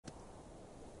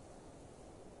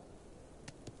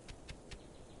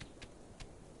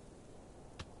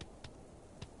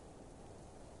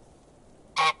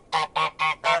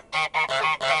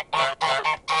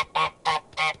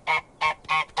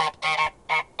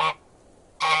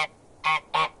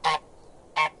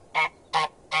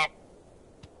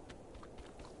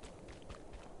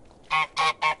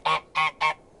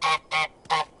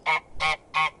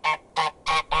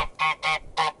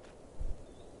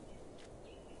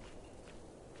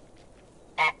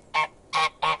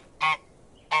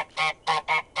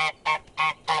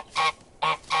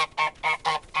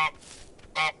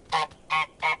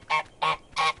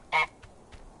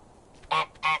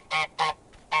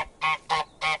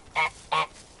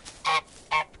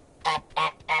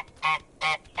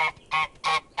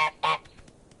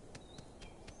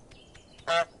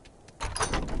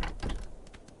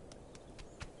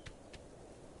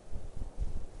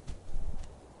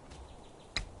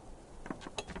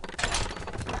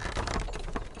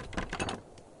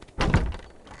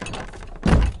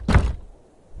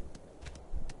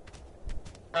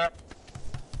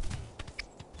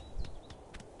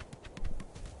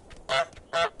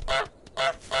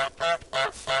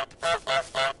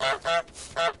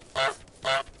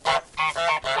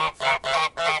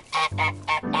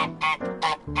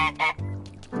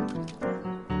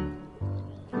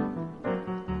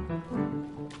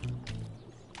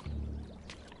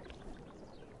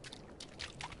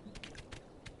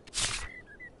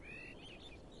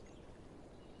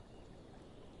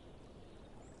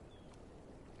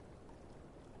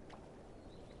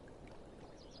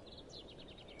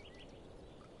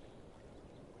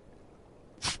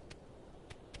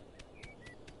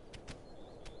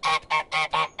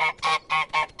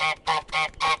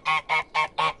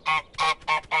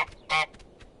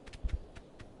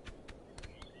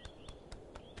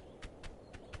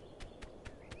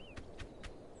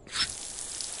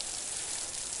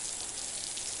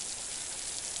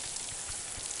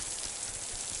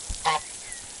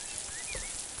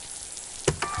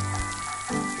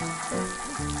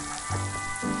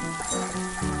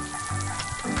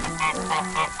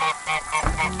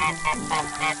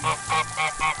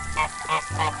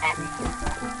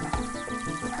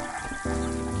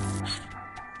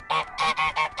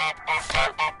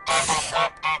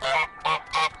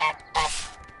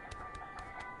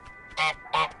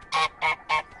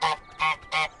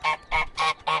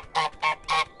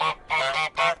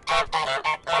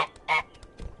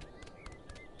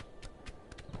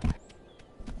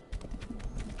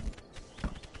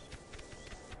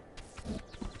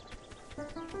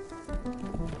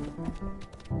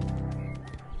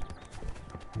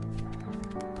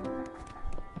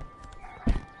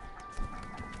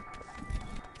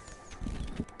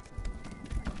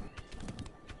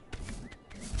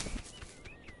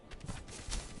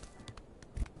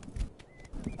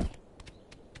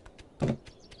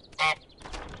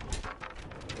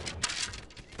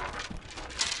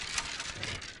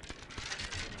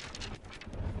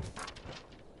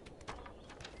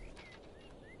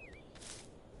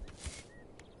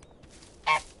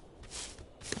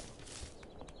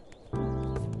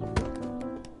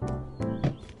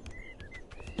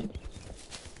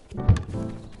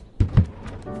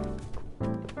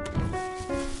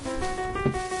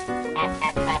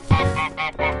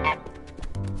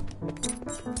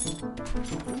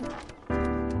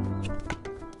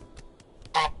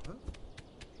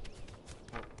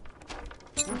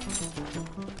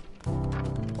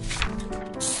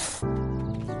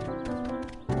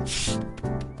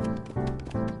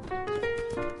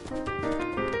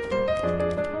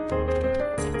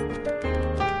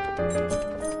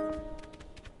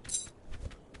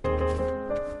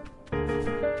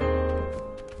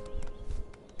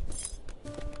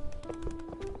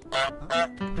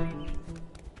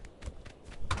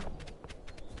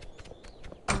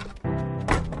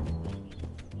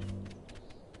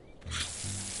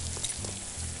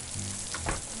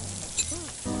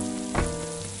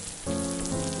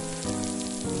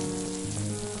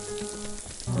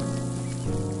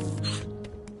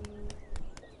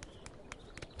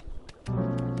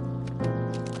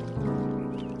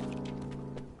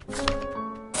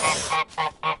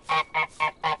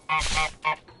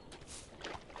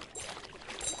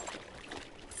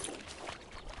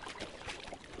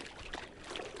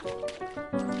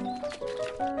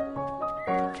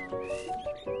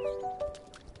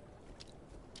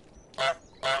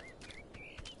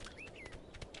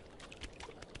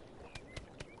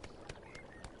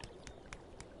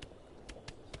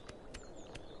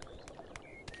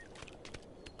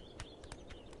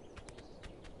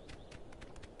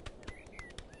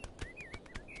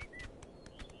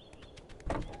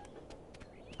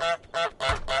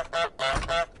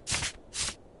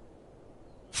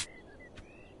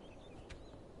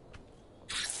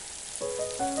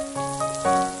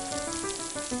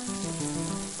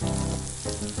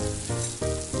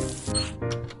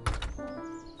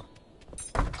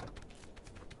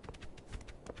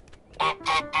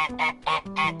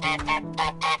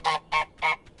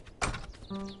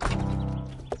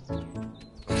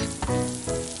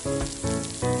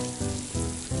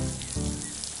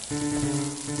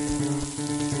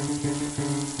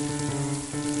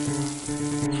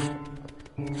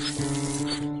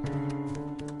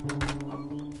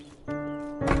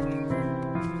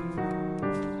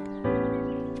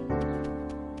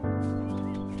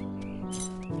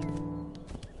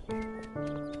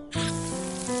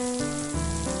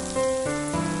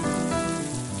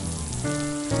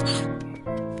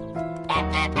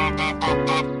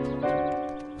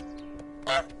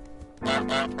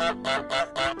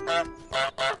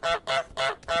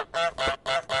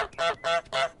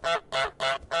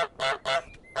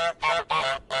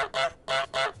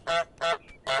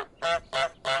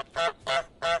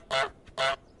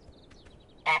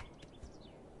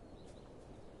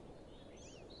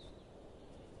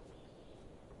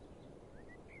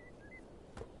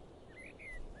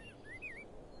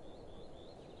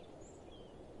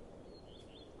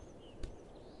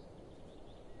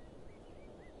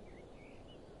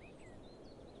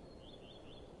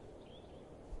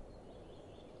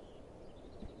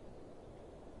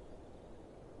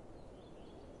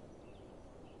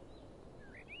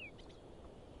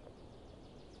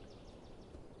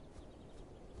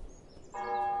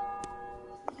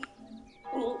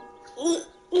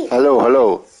Hello,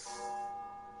 hello.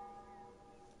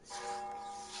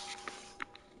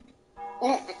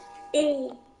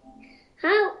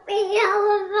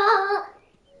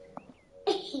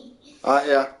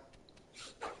 Yeah.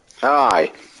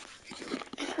 Hi.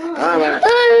 Hi, man.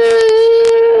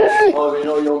 Oh, you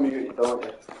know you're muted, don't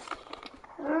you?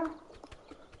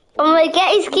 I'm gonna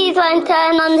get his keys and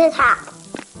turn on the tap.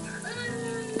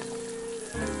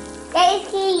 Get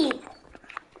his keys.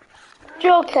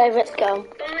 Okay, let's go.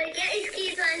 Bobby, get his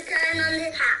keys and turn on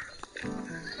his hat.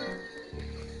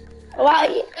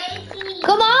 Right.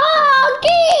 Come on,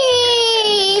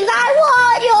 keys! I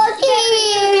want your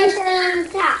keys!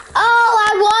 Oh,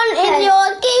 I wanted your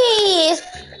keys!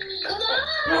 Come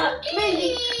on,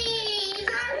 keys!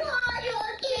 I want your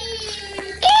keys!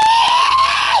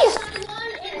 Keys! I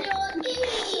wanted your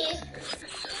keys!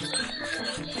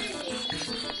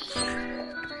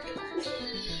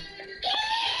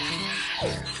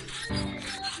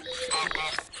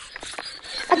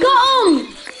 I got them!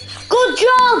 Good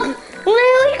job!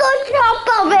 Really good job,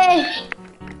 Bobby!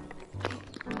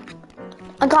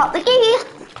 I got the keys.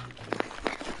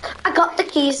 I got the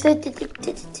keys.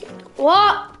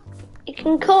 What? You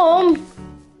can come.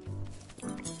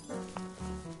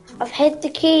 I've hid the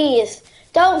keys.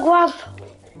 Don't grab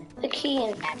the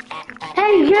keys.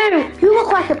 Hey, you! You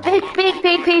look like a pig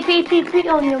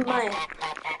on your mind.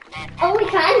 Oh, we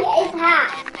can't get his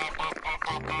hat.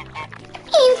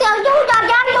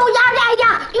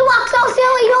 You are so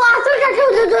silly. You are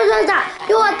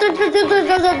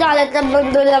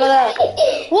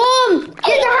One,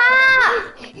 get the hat.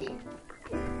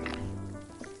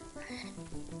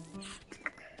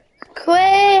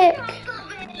 Quick.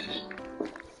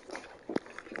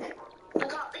 I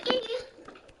got the keys.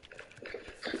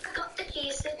 I got the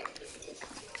keys.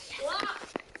 What?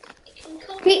 You can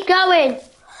come. Keep going.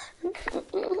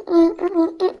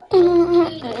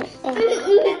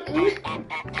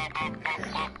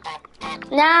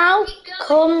 Now,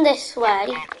 come this way.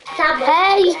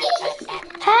 Hey!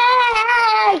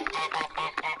 Hey!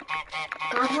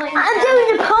 I'm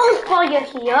doing the pose for you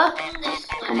here.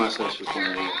 Come on, sis, you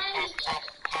can hear.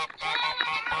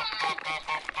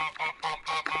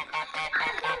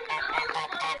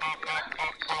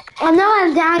 I know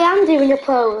I am doing the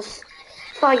pose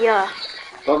for you.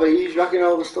 Bobby, you dragging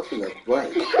all the stuff in the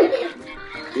way.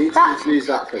 You need to use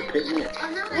that for a picnic.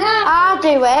 I'll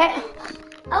do it.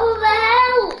 Oh,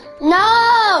 help!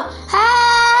 No!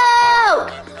 Help!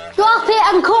 Drop it,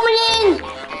 I'm coming in!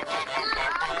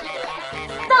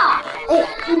 Stop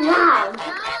it now!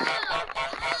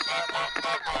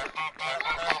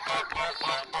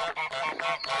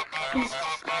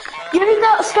 You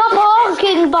don't stop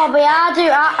honking, Bobby.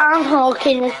 I'm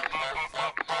honking.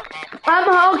 I'm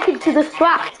honking to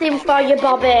distract him for you,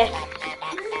 Bobby.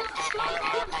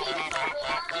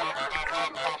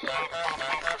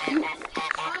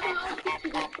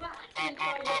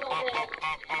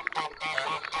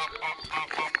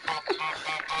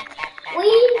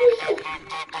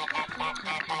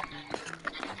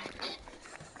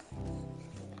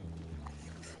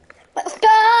 Let's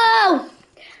go!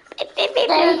 You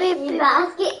better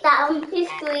get down the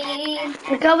stream.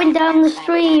 We're going down the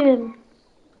stream.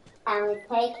 And we're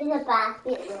taking a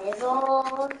basket with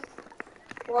us.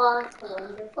 What a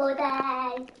wonderful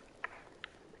day.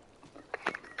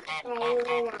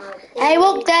 Hey,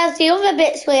 look, there's the other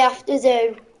bits we have to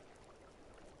do.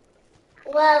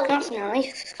 Well, That's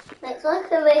nice. next one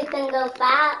so we can go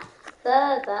back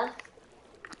further.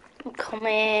 Come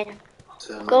in.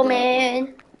 Turn Come on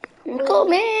in.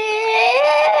 Come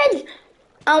in.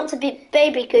 I want to be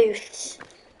baby goose.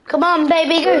 Come on,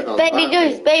 baby goose, baby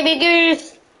goose, baby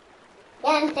goose.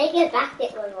 Yeah, and take a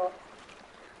basket with us.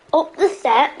 Up the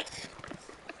steps.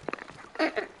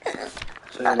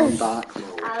 Turn on dark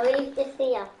mode. I'll leave this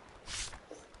here.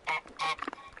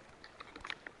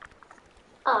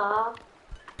 Aww.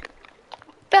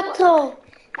 Battle.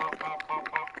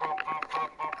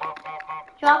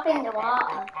 Drop in the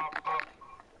water.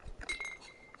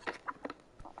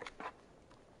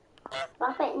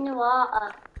 Drop it in the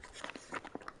water.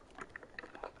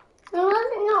 I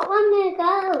wasn't not want to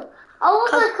go.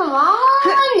 Oliver, come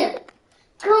on!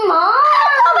 Come on!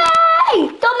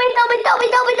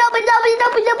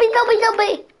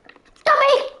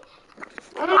 Dummy!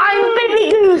 I'm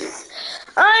baby goose.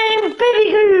 I'm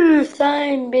baby goose.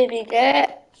 I'm baby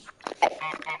cat.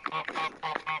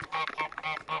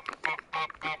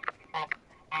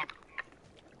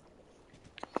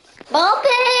 Bobby!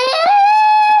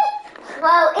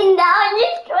 Floating down the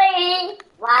street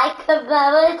like a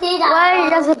bubble. Wait,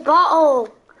 there's a bottle.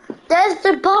 There's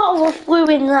the bottle of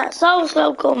fluid that's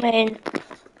also coming.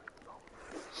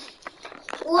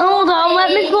 Hold on, let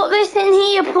me put this in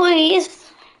here,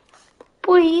 please.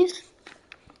 Please.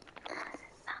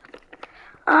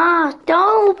 Ah,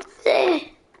 don't.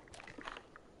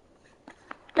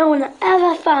 No one will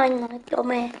ever find my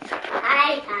dummy.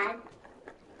 I can.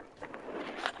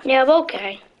 Yeah,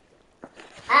 okay.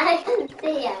 I can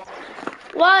see it.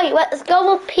 Right, let's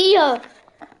go up here.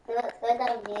 Let's go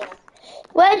down here.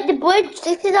 Where's the bridge?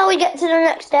 This is how we get to the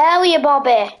next area,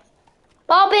 Bobby.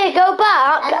 Bobby, go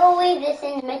back. I will leave this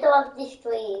in the middle of the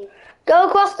stream. Go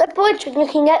across the bridge and you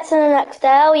can get to the next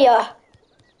area.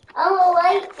 Oh,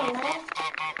 wait for me.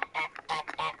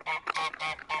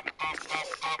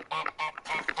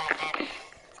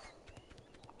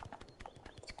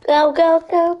 Go, go,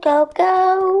 go, go,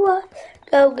 go.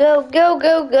 Go, go, go,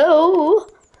 go, go.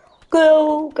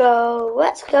 Go, go.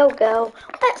 Let's go, go.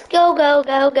 Let's go, go,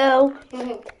 go, go.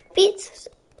 It's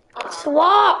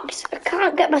locked. I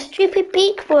can't get my stupid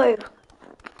beak through.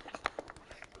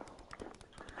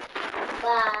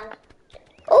 Bye.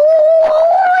 Ooh.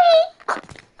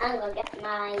 I'm gonna get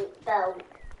my boat.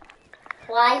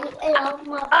 Fly it off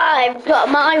my boat. I've got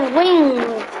my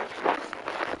wings.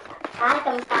 I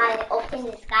can fly it up in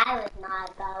the sky with my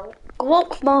boat.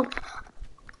 Look, Mum.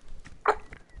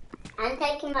 I'm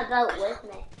taking my boat with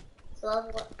me. It's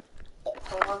lovely.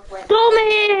 It's lovely.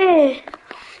 Dummy!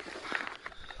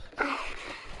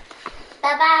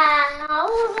 Bye-bye.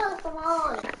 Oh, come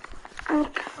on.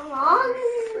 Come on.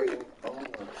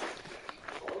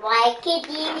 Why can't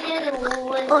you do the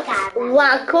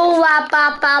Wacko wa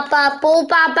ba ba ba boo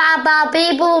ba ba ba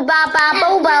bee boo ba ba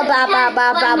boo ba ba ba ba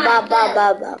ba ba ba ba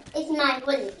ba. It's my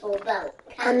wonderful boat.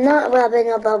 I'm not rubbing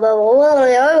a bubble. Oh,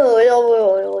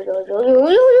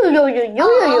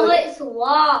 it's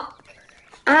locked.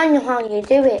 I know how you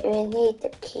do it. You need the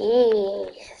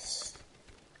keys.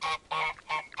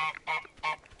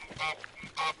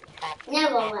 No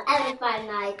one will ever find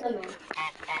my dummy.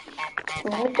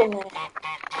 No, dummy.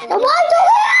 No, my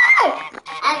dummy!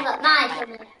 I've got my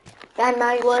dummy.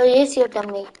 And where is your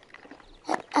dummy?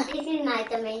 This is my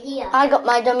dummy here. I got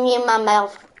my dummy in my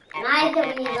mouth. My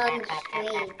dummy is on the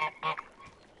screen.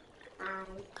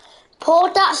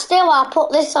 Hold that still. I'll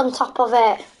put this on top of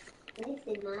it. This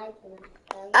is my dummy.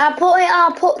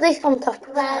 I'll put this on top of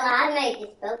it. Well, I made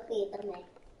this boat for you, dummy.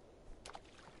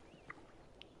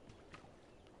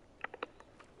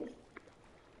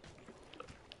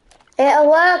 It'll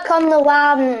work on the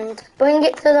land. Bring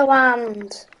it to the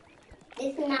land.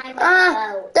 This is my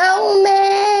boat.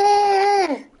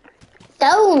 Dummy!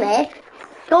 Dummy?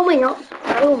 Dummy, not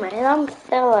dummy. I'm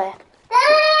silly.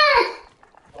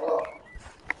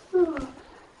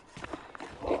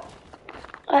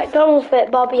 Right, don't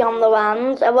fit Bobby on the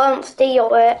land. I won't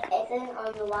steal it. It isn't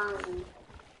on the land.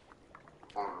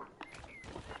 There.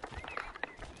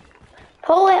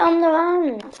 Pull it on the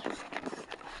land.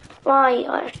 Right,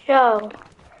 let's show.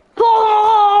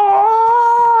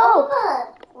 Over!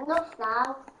 Enough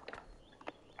now.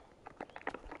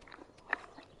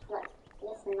 Look,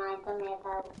 this is my dummy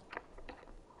boat.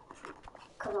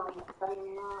 Come on, let's go in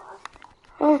the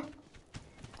water.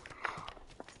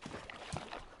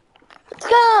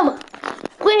 Come!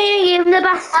 We're in the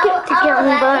basket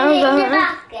together. Is it in the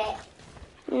basket?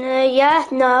 Yeah,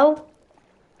 no.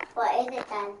 What is it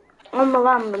then? On the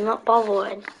land, I'm not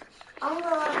bothering. On the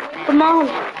land. Come on.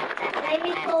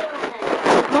 Maybe pull it.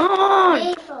 Come on.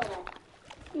 Maybe pull it.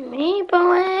 Me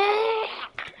boy.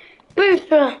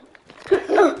 Booster.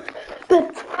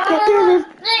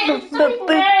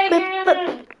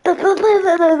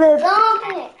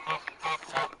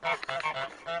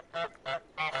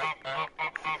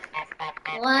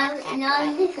 Well,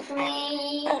 on the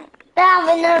screen.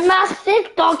 Having a massive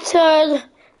dog turd.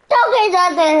 Doggy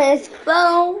dog is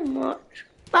so much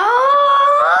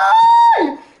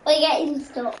fun. We're getting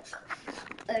stuck.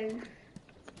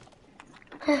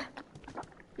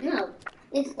 No,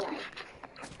 this way.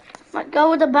 Let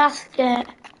go of the basket.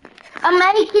 I'm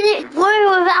making it through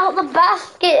without the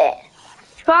basket.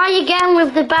 Try again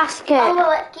with the basket. Oh,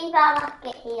 well, keep our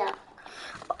basket here.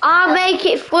 I'll make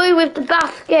it through with the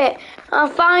basket. I'll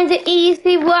find the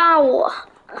easy route.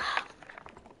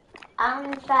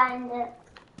 I'm trying to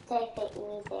take it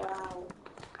easy out.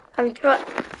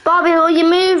 Bobby, will you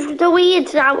move the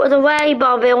weeds out of the way,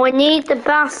 Bobby? We need the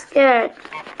basket.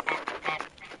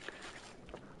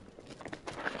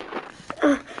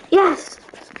 Yes.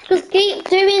 Just keep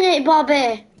doing it,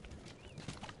 Bobby.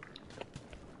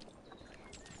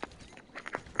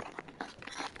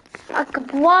 I can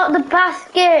block the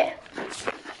basket.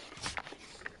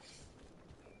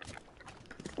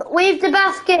 Leave the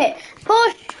basket.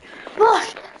 Push.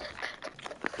 Push.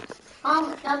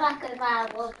 Go back and buy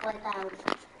a wolf without.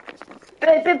 Look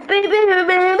at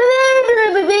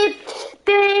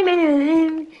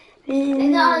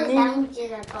all the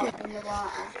sandwiches I got in the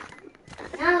water.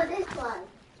 No, this one.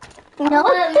 No,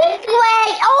 Oh, this way.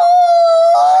 Oh!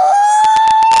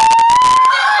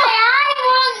 I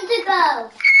want to go.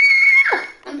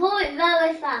 I'm pulling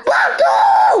very fast.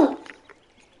 Go!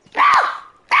 No!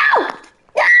 No!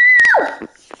 No!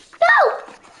 No!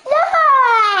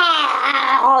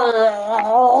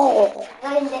 No!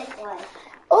 Going this way.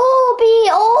 Obi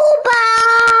Oba!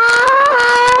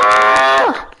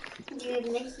 You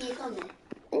miss you coming?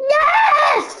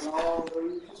 Yes! No,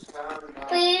 you just can't.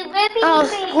 Oh,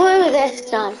 screw this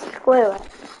time. Screw it.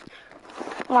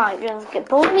 Right, just get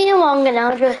pull me along and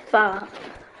I'll just fart.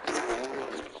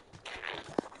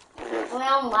 We're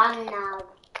on one now.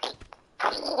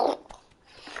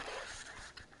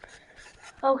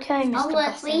 Okay, Mr. I'm going to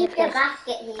Boss leave the Indicator.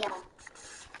 basket here.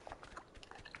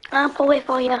 I'll pull it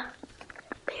for you. No,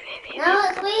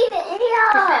 let's leave it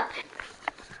here.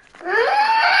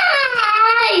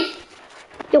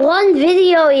 You're on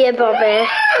video here, Bobby.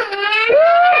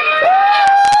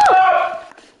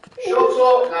 Shut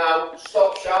up now.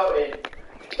 Stop shouting.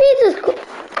 Jesus Christ.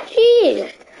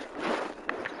 Jeez.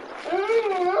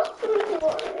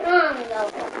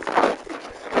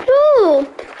 Oh.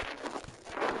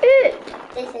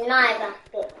 This is my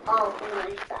basket. Oh,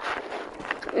 my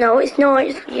basket. No, it's not.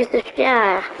 It's for you to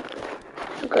share.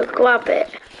 I'm going to grab it.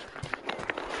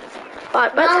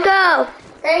 Right, let's go.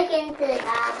 Take it into the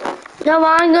garden. No,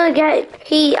 I'm going to get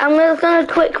key. I'm just going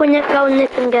to quick when you go in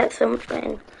this and get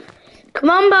something. Come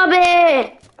on,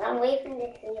 Bobby. I'm waiting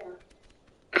this here.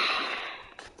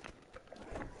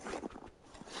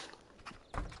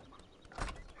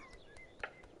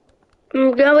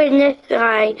 I'm going this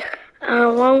way. I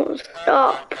won't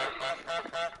stop.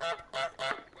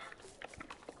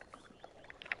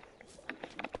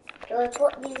 Do I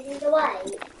put these away?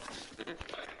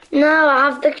 No, I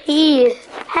have the keys.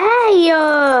 Hey,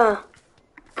 I'm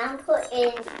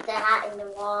putting the hat in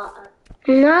the water.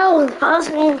 No, that's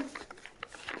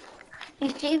You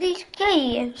see these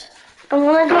keys? I'm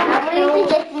I'm gonna leaving go.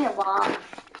 this in the water.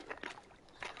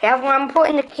 Yeah, well, I'm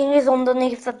putting the keys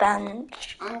underneath the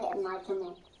bench. I'm getting my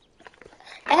tummy.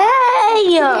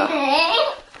 Hey!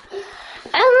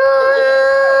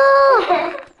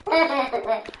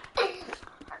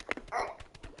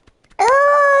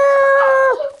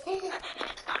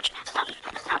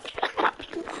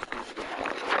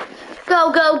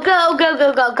 Go, go, go, go,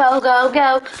 go, go, go, go,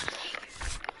 go.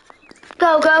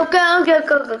 Go, go, go, go,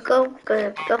 go, go, go,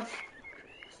 go, go.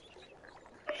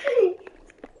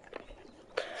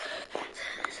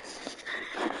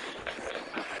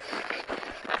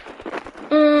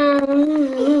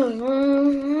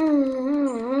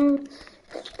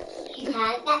 You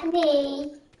can't get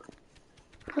me.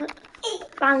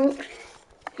 Thanks.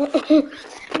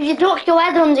 If you duck your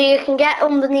head under, you can get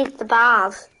underneath the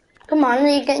bars. Come on, are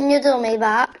you getting your dummy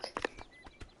back?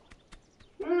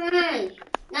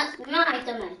 That's my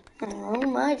tummy. Oh,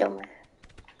 my dummy.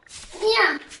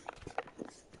 Yeah.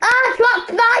 Ah,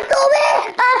 dropped my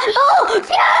dummy! Oh,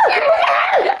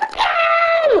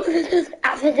 no!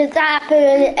 After the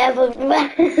happen, ever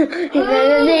you're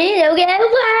gonna need to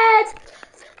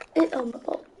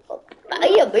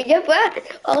get wet.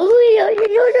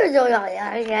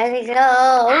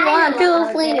 One, two,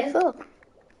 three, four.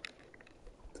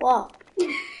 What?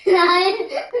 Shut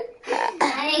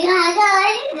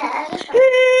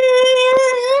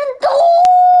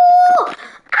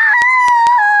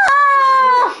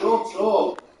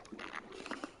up.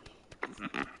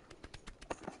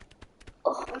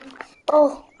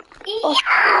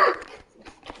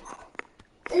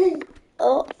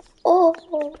 Oh, oh, oh,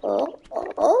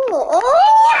 oh,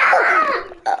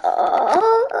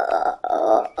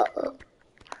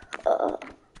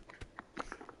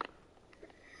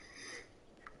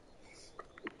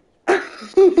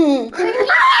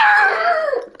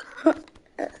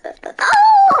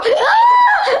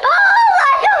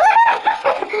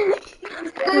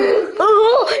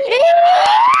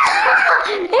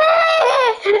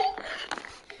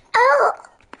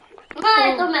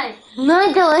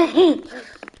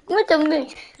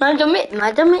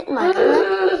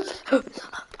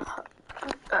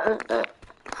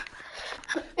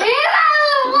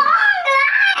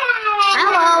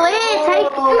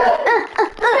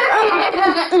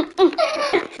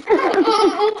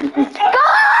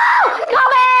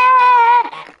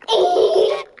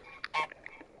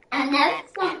 I know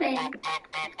something.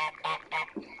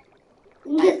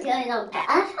 What's going on,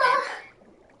 Papa?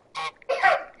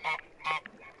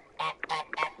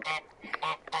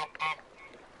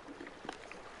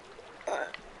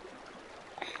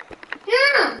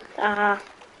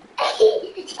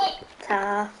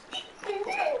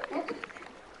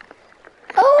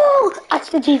 Oh,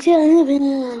 actually, Go,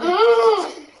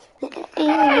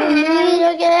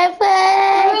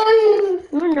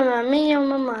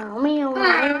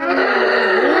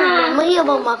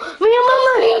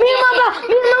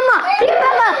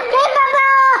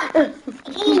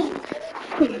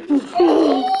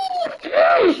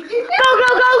 go,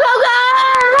 go, go, go!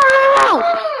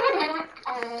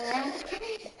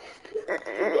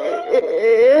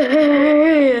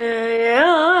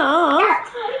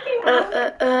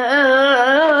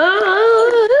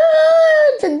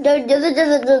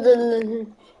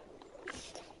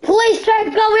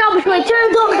 is going on between 2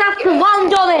 ducks after 1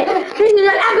 dummy. This is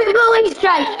an epic bully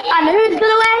strike. And who's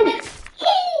going to win?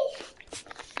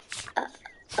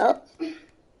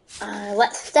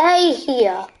 Let's stay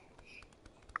here.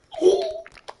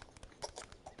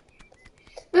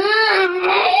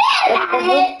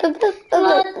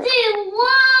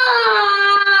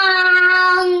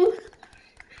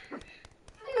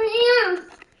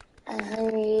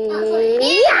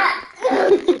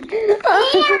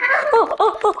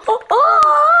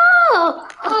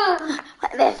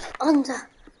 Like this, under.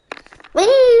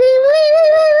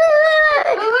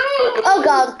 Oh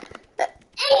God.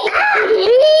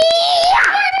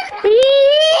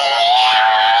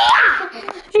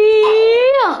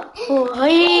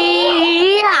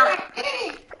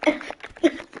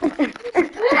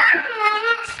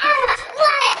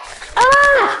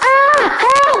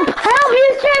 Help, you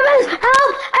streamers,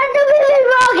 help, and the Billy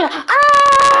Frog.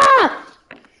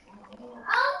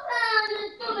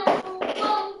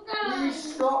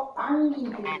 Stop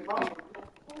banging me.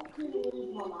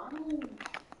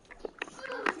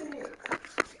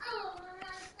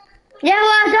 Yeah,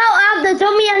 well, I don't have the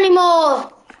dummy anymore.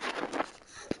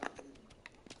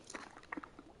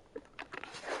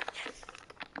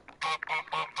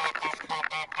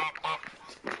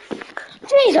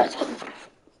 Jesus.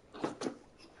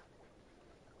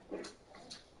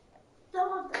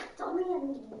 Don't have the dummy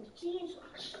anymore.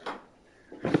 Jesus.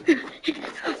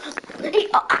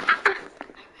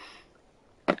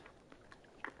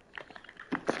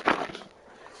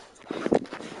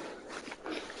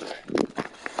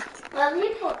 Where have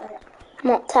you put it?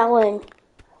 Not telling.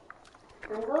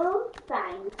 I'm going to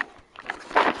find it.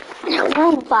 I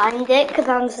won't find it because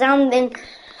I'm standing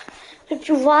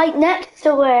right next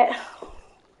to it.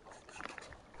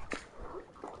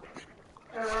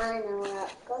 I know where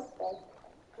it's supposed to be.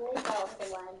 Let me go the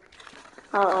way.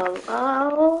 Oh.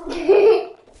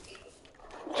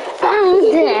 Found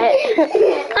it.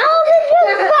 How did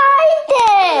you find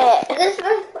it? This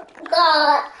was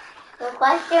got the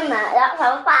question mark. That's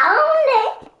how I found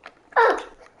it. Oh.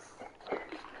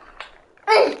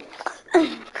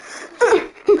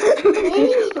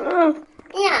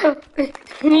 Yeah.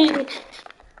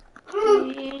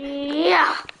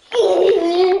 Yeah.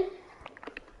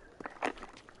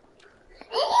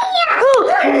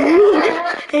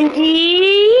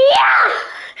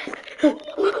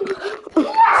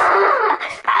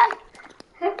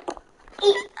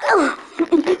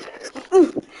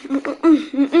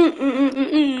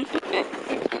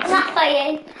 Not for you.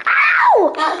 Ow!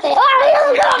 That's it. Oh,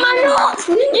 you got my nuts!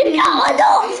 You got my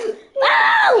nuts!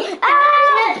 Ow! Ow!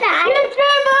 You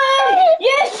streamer!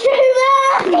 You streamer!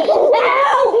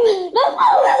 Ow! The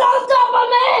phone is on top of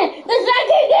me! The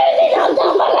second news is on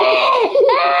top of me!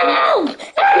 Ow!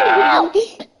 Ow!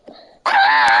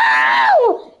 Ow!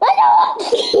 My nuts!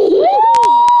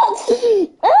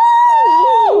 Ow!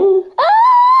 Ow!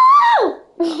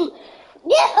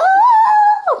 Get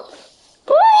off!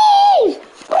 Please!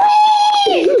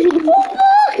 Please!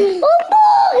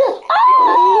 Oh,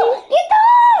 get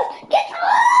off! Get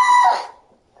off!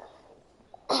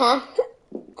 Huh?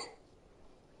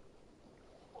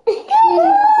 Get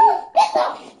off! Get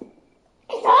off!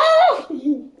 Get off!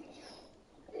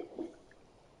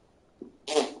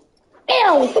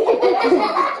 Ew!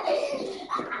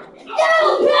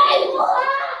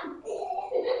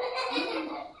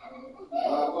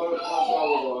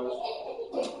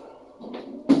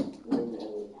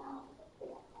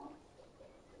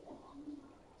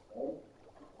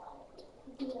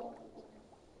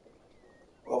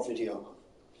 What video?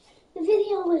 The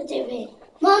video we're doing.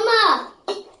 Mama!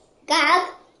 Dad,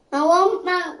 I want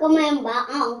that come in back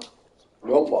out.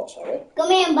 You want what, sorry?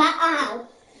 Come in back out.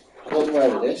 I don't know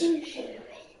where it is.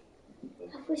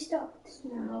 Have we stopped?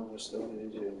 No, we're still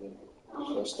going to do it.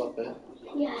 Shall I stop it?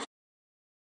 Yeah.